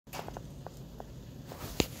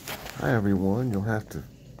Hi everyone, you'll have to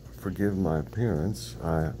forgive my appearance.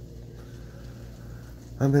 I'm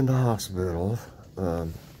in the hospital.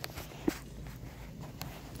 I'm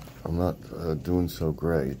not doing so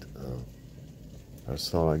great. I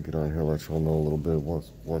just thought I'd get on here and let y'all know a little bit of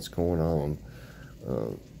what's going on.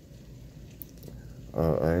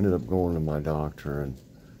 I ended up going to my doctor, and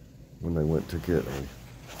when they went to get a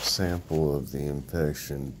sample of the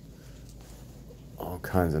infection, all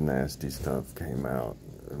kinds of nasty stuff came out.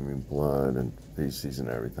 I mean, blood and feces and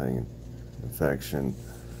everything, infection,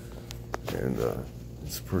 and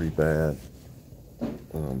it's pretty bad.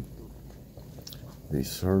 The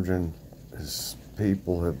surgeon, his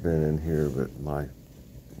people have been in here, but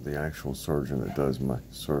the actual surgeon that does my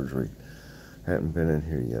surgery hadn't been in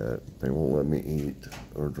here yet. They won't let me eat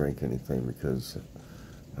or drink anything because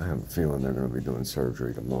I have a feeling they're going to be doing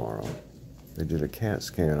surgery tomorrow. They did a CAT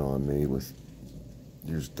scan on me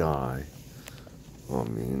used dye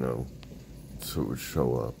on me, so it would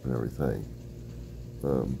show up and everything.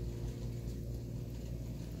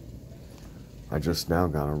 I just now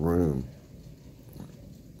got a room.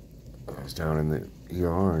 I was down in the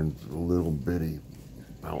ER in a little bitty,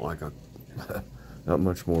 about like not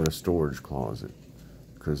much more than a storage closet,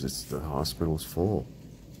 because the hospital's full.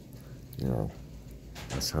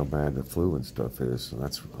 That's how bad the flu and stuff is. So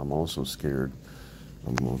I'm also scared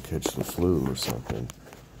I'm gonna catch the flu or something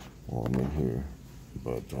while I'm in here.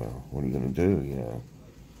 But what are you gonna do,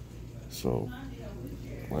 So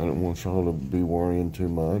I don't want y'all to be worrying too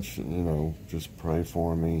much. Just pray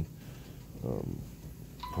for me.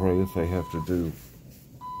 Pray if they have to do.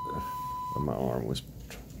 If my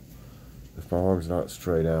arm's not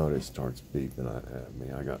straight out, it starts beeping at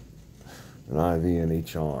me. I got an IV in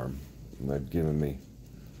each arm, and they've given me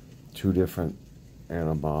 2 different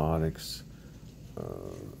antibiotics,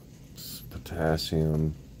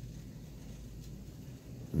 potassium.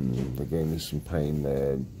 They gave me some pain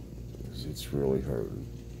med. It's really hurting.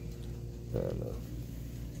 And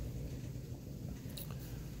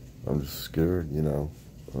I'm just scared,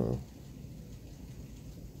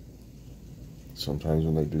 sometimes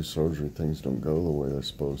when they do surgery, things don't go the way they're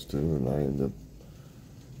supposed to, and I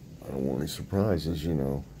don't want any surprises,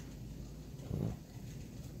 I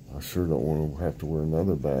sure don't want to have to wear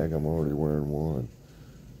another bag. I'm already wearing one.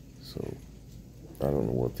 So I don't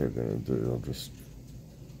know what they're going to do. I'm just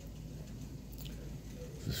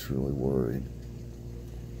really worried.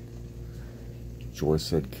 Joyce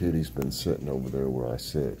said Kitty's been sitting over there where I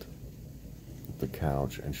sit at the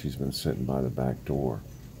couch, and she's been sitting by the back door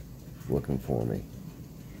looking for me.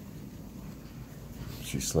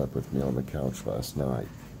 She slept with me on the couch last night.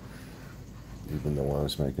 Even though I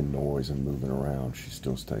was making noise and moving around, she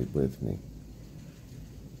still stayed with me.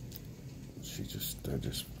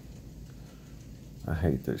 I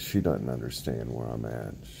hate that she doesn't understand where I'm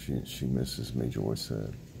at. She misses me, Joyce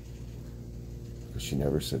said. Because she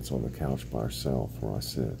never sits on the couch by herself where I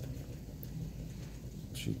sit.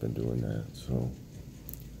 She's been doing that, so.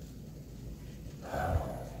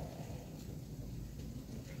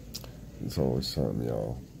 It's always something,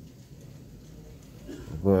 y'all.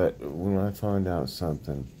 But when I find out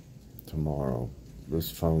something tomorrow,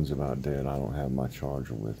 this phone's about dead. I don't have my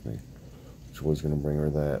charger with me. Joy's going to bring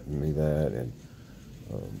me that, and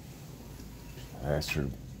I asked her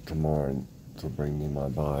tomorrow to bring me my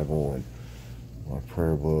Bible and my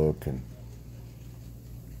prayer book and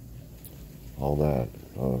all that.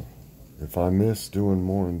 If I miss doing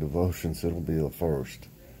morning devotions, it'll be the first.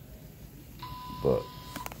 But,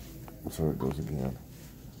 so it goes again.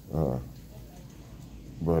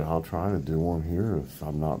 But I'll try to do one here if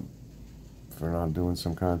they're not doing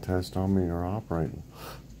some kind of test on me or operating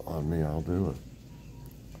on me, I'll do it.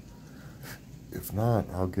 If not,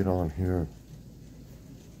 I'll get on here.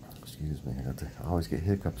 Excuse me, I always get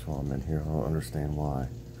hiccups while I'm in here. I don't understand why.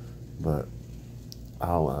 But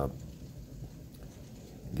I'll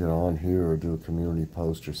get on here or do a community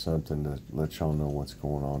post or something to let y'all know what's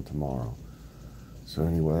going on tomorrow. So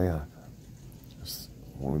anyway, I just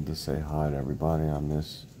wanted to say hi to everybody. I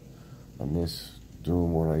miss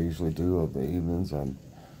doing what I usually do of the evenings. I'm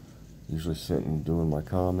usually sitting doing my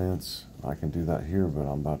comments. I can do that here, but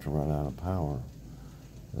I'm about to run out of power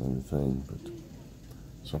and everything.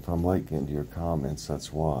 So if I'm late getting to your comments,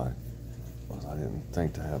 that's why. Because I didn't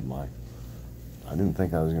think I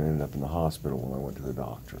was going to end up in the hospital when I went to the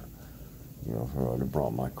doctor. If I would have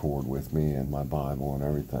brought my cord with me and my Bible and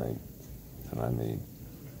everything that I need.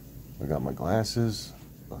 I got my glasses,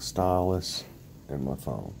 a stylus, and my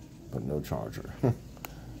phone, but no charger.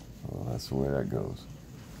 Well, that's the way that goes.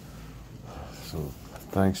 So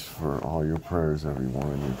thanks for all your prayers, everyone,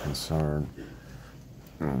 and your concern.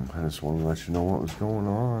 I just want to let you know what was going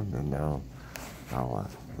on, and now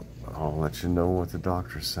I'll let you know what the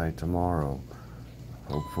doctors say tomorrow.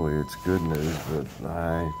 Hopefully it's good news, but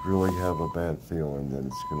I really have a bad feeling that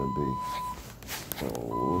it's going to be.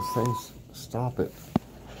 Oh, things, stop it.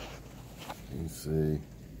 You see,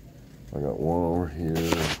 I got one over here,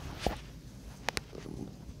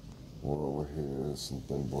 one over here,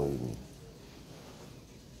 something bleeding.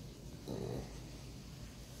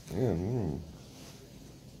 Yeah,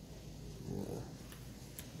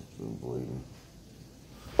 it's been bleeding.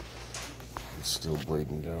 It's still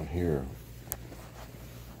bleeding down here.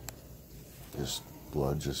 Just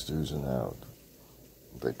blood just oozing out.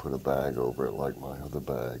 They put a bag over it like my other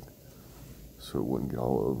bag, so it wouldn't get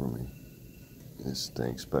all over me. It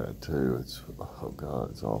stinks bad too. It's, oh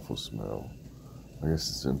God, it's awful smell. I guess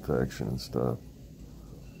it's infection and stuff.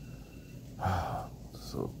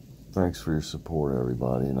 So thanks for your support,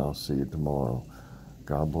 everybody, and I'll see you tomorrow.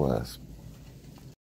 God bless.